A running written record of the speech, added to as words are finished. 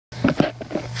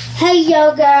Hey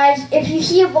yo guys, if you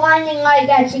see a blinding light,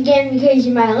 that's again because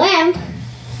of my lamp.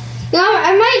 Now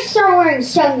I might start wearing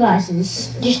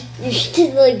sunglasses just to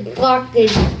like block the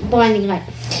blinding light.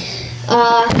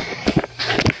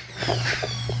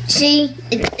 See,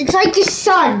 it's like the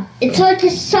sun. It's like the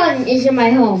sun is in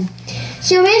my home.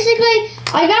 So basically,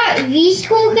 I got these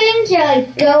cool things that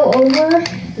like go over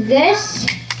this.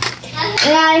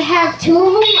 And I have two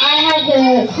of them. I have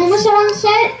the Komasan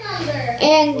set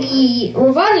and the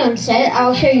Robonyan set.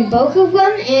 I'll show you both of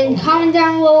them and comment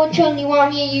down below which one you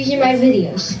want me to use in my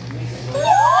videos.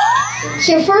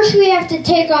 So first we have to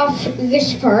take off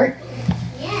this part.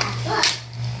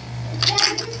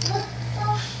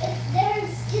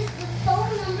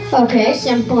 Okay,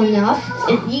 simple enough.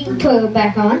 You can put it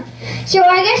back on. So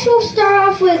I guess we'll start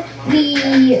off with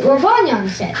the Robonyan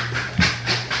set.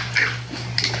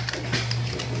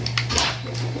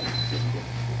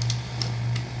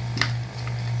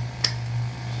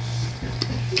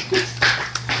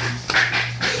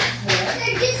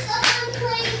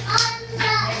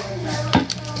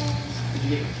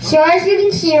 So as you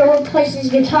can see, it replaces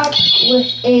the top with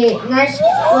a nice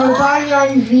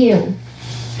Robonyan view.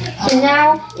 So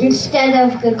now, instead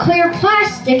of the clear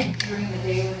plastic,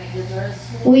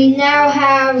 we now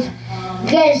have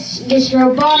this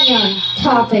Robonyan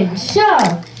topping. So,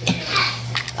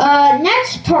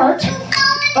 next part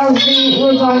of the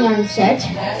Robonyan set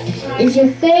is a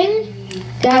thing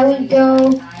that would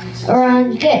go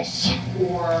around this.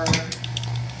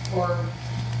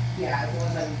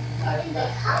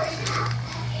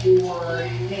 Or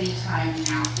anytime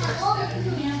after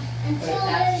 7 p.m. But if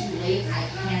that's too late, I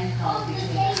can call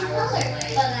between hours of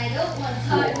late. But I don't want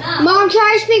time up. Mom,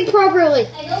 try to speak properly.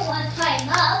 I don't want time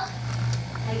up.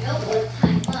 I don't want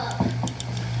time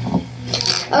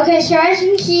up. Okay, so as you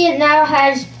can see, it now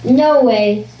has no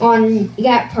way on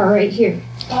that part right here.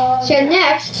 So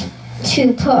next,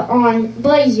 to put on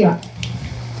Blazion.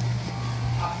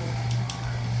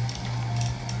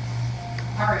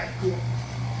 Alright, cool.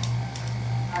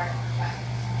 Alright, bye.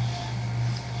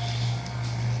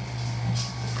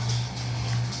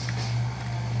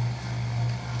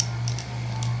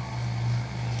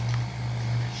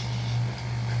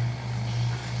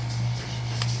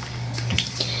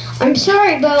 I'm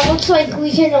sorry, but it looks like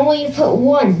we can only put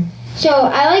one. So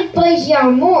I like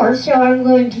Blazion more, so I'm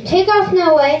going to take off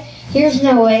No Way. Here's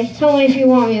No Way. Tell me if you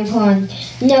want me to put on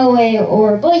No Way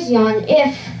or Blazion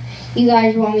if you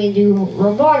guys want me to do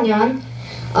Robonyan.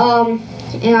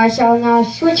 And I shall now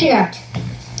switch it out.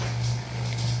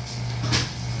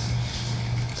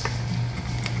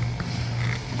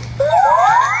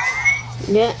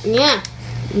 Yeah.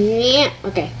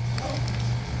 Okay.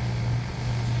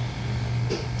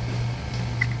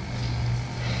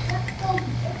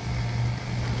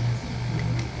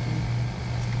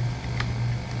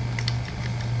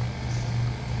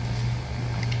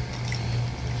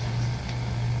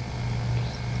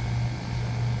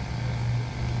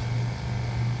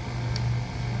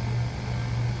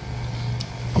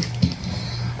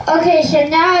 Okay, so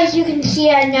now as you can see,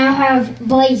 I now have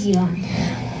Blazion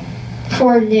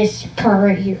for this part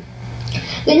right here.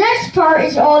 The next part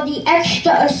is all the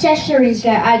extra accessories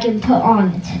that I can put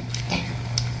on it,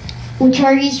 which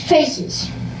are these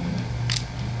faces.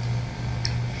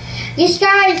 This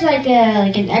guy is like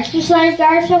an exercise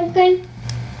guy or something.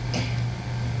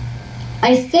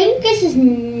 I think this is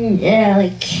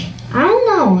I don't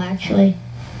know actually.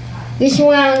 This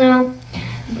one I don't know.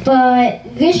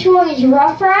 But this one is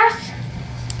Rough Raff,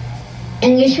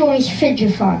 and this one is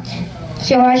Fidget-Font.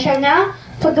 So I shall now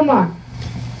put them on.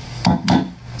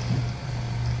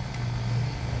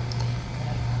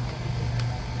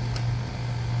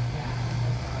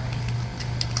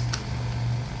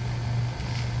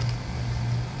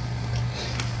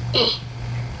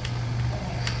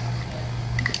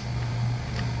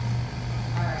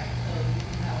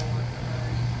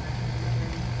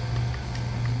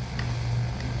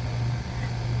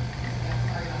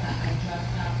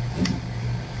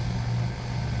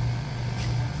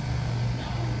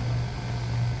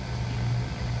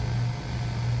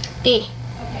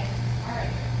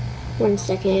 One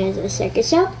second as I set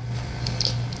this up.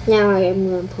 Now I am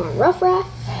going to put on Rough Raff.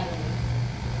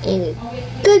 And the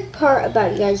good part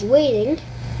about you guys waiting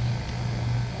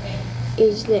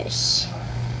is this.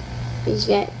 Is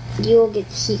that you will get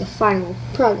to see the final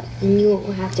product and you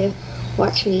won't have to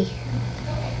watch me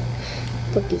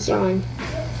put these on.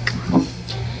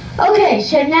 Okay,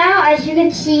 so now as you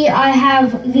can see I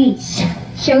have these.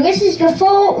 So this is the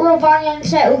full Robonyan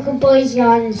set with the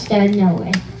Blazion instead of No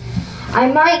Way. I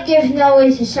might give No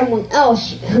Way to someone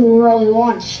else who really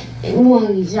wants one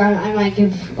of these. I might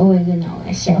give away the No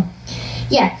Way. So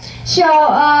Yeah. So,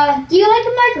 do you like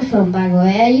a microphone, by the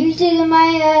way? I used it in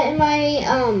my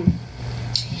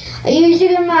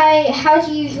how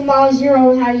to use the Model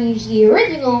Zero and how to use the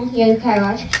original Yokai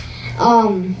Watch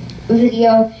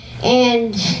video,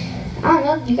 and I don't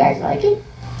know, do you guys like it?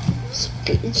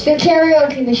 It's the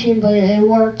karaoke machine, but it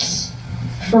works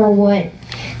for what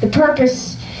the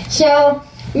purpose. So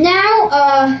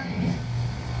now,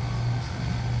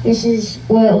 this is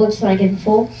what it looks like in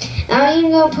full. Now I'm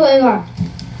gonna put it on.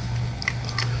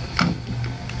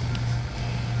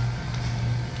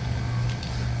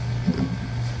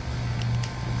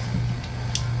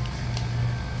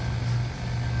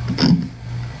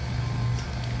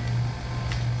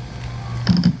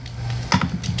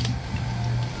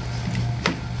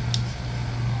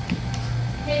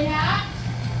 Hey, Matt,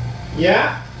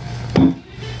 Yeah? can you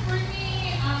just bring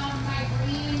me my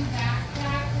green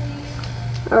backpack,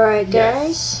 please? Alright, Yes.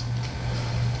 guys.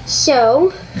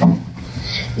 So,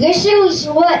 this is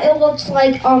what it looks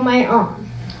like on my arm.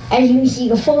 As you can see,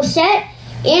 the full set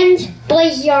and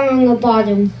Blaze Young on the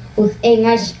bottom with a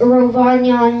nice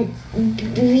Robonyan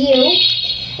view.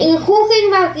 And the cool thing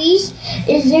about these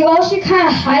is it also kind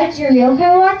of hides your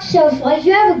Yokai watch. So if like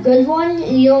you have a good one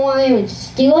and you don't want anyone to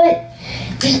steal it,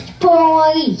 just put on one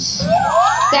of these.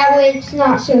 That way it's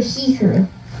not so see-through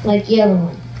like the other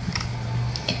one.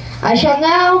 I shall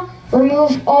now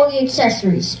remove all the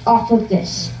accessories off of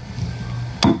this.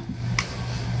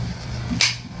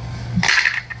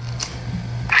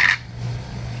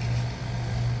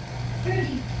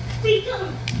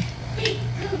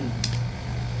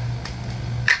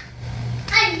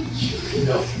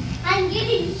 I'm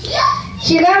getting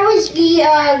So that was the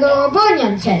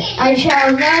Robonyan set. I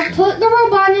shall now put the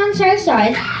Robonyan set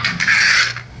aside,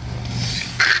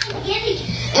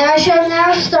 and I shall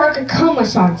now start the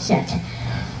Komasan set.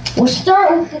 We'll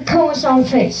start with the Komasan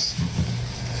face.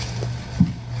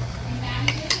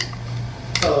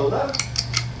 Hold up.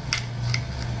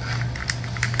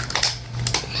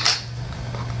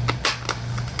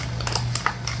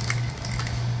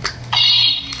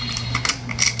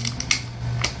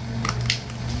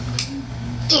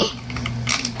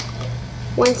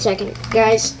 One second,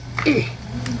 guys.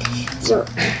 These are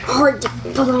hard to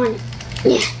put on.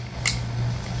 Okay.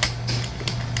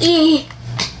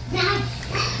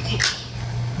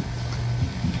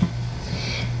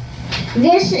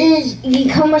 This is the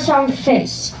Komasan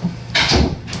face.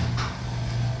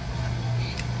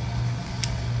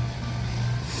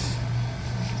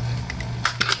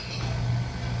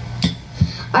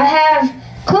 I have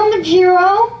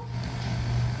Komajiro.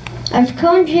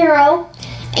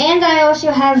 And I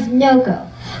also have Noko.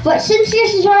 But since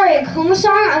this is already a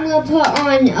Komasan, I'm going to put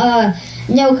on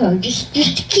Noko, just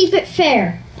to keep it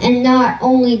fair, and not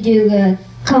only do the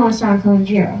Komasan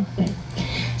Komajiro thing.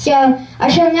 So, I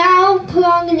shall now put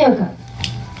on the Noko.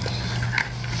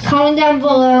 Comment down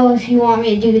below if you want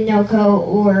me to do the Noko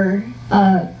or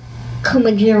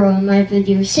Komajiro in my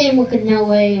video. Same with the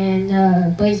Noe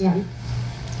and Blazon.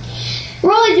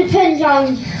 Really depends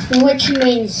on which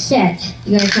main set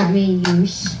you guys want me to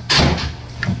use.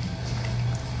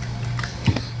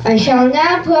 I shall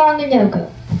now put on the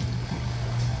Noko.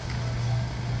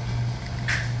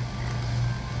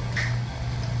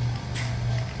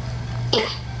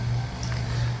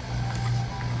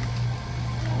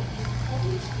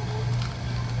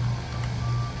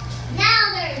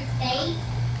 Now there's space.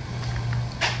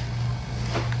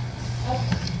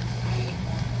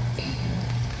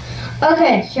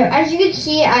 Okay, so as you can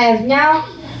see, I have now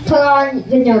put on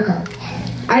the Noko.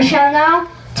 I shall now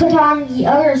put on the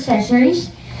other accessories.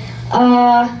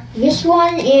 This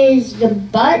one is the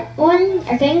butt one,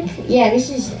 I think. Yeah,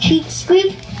 this is Cheek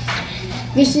Squeak.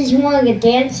 This is one of the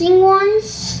dancing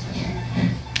ones.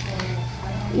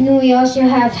 And then we also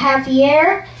have Happy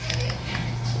Air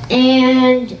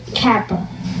and Kappa.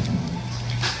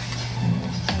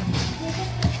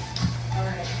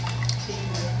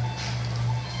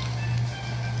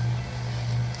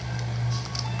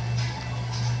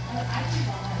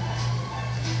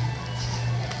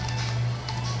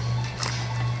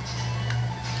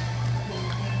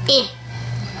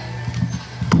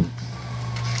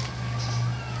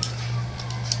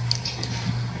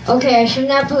 Okay, I should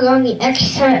now put on the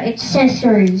extra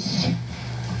accessories.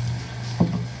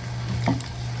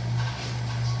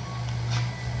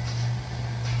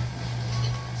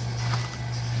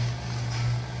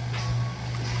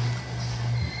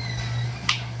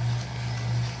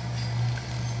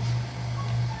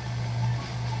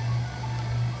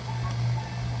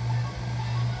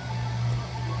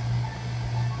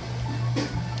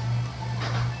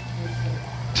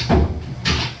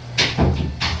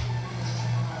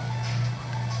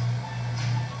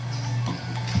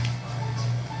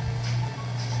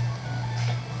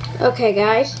 Okay,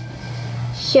 guys.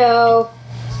 So,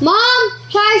 Mom,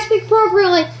 try to speak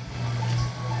appropriately.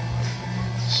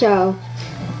 So,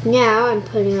 now I'm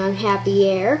putting on happy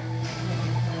air.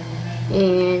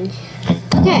 And,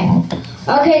 okay.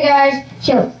 Okay, guys.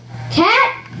 So,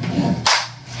 Cat,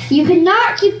 you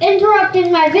cannot keep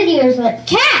interrupting my videos like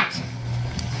Cat.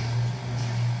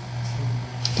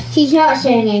 He's not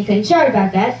saying anything. Sorry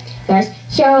about that, guys.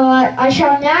 So, I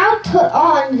shall now put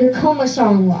on the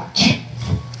Komasan watch.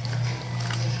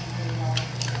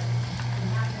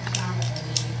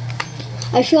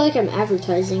 I feel like I'm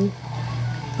advertising,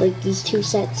 like these two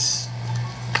sets.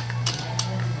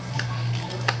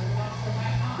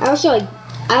 I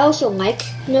also like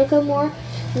Noko more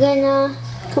than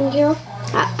Komajiro.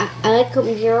 I like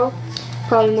Komajiro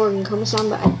probably more than Komasan,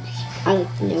 but I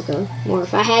like Noko more.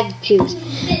 If I had to choose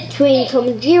between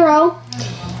Komajiro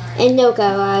and Noko,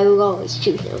 I would always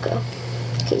choose Noko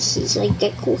because he's like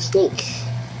that cool snake.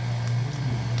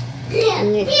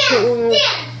 And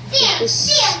this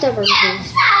stubborn thing.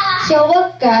 So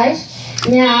look, guys.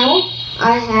 Now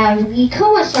I have the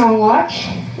Komasan watch,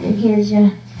 and here's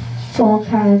a full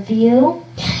kind of view.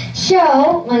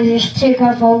 So let me just take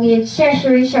off all the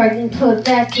accessories so I can put it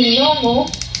back to normal.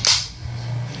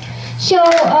 So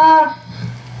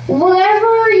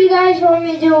whatever you guys want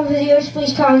me to do in videos,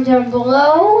 please comment down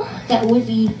below. That would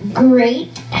be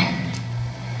great.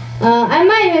 I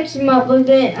might mix them up a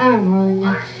bit. I don't really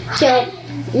know. So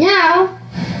now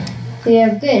we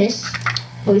have this,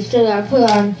 but we still gotta put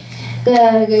on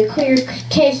the clear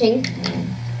casing.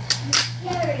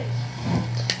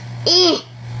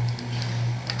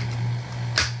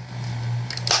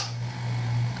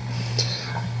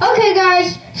 Okay,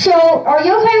 guys, so our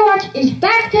Yokai watch is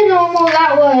back to normal.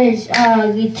 That was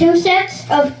the 2 sets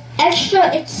of extra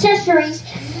accessories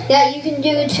that you can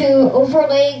do to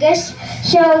overlay this.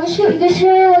 So this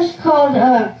video is called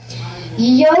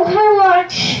Yokai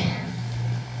watch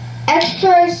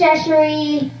extra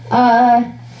accessory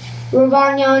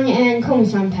Robonyan and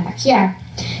Komasan packs. Yeah.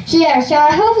 So yeah, so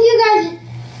I hope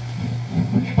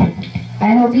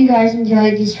you guys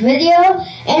enjoyed this video.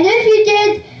 And if you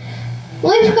did,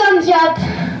 leave thumbs up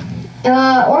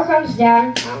or thumbs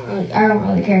down. I don't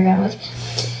really care that much.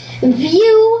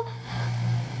 View,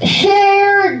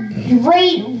 share,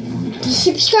 rate,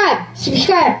 subscribe.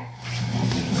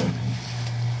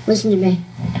 Listen to me.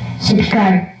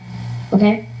 Subscribe.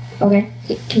 Okay? Okay?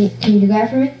 Can you do that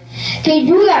for me? Can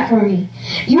you do that for me?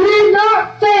 You will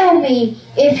not fail me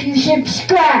if you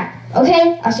subscribe.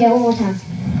 Okay? I'll say it one more time.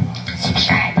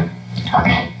 Subscribe.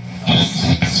 Okay?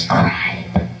 Subscribe.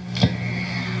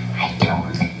 I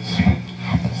don't even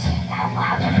have to say it out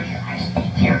loud for you guys to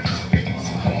hear because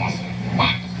of this.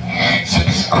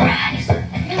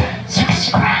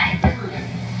 Subscribe.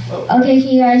 Okay, can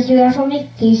you guys do that for me?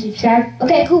 Can you subscribe?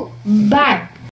 Okay, cool. Bye.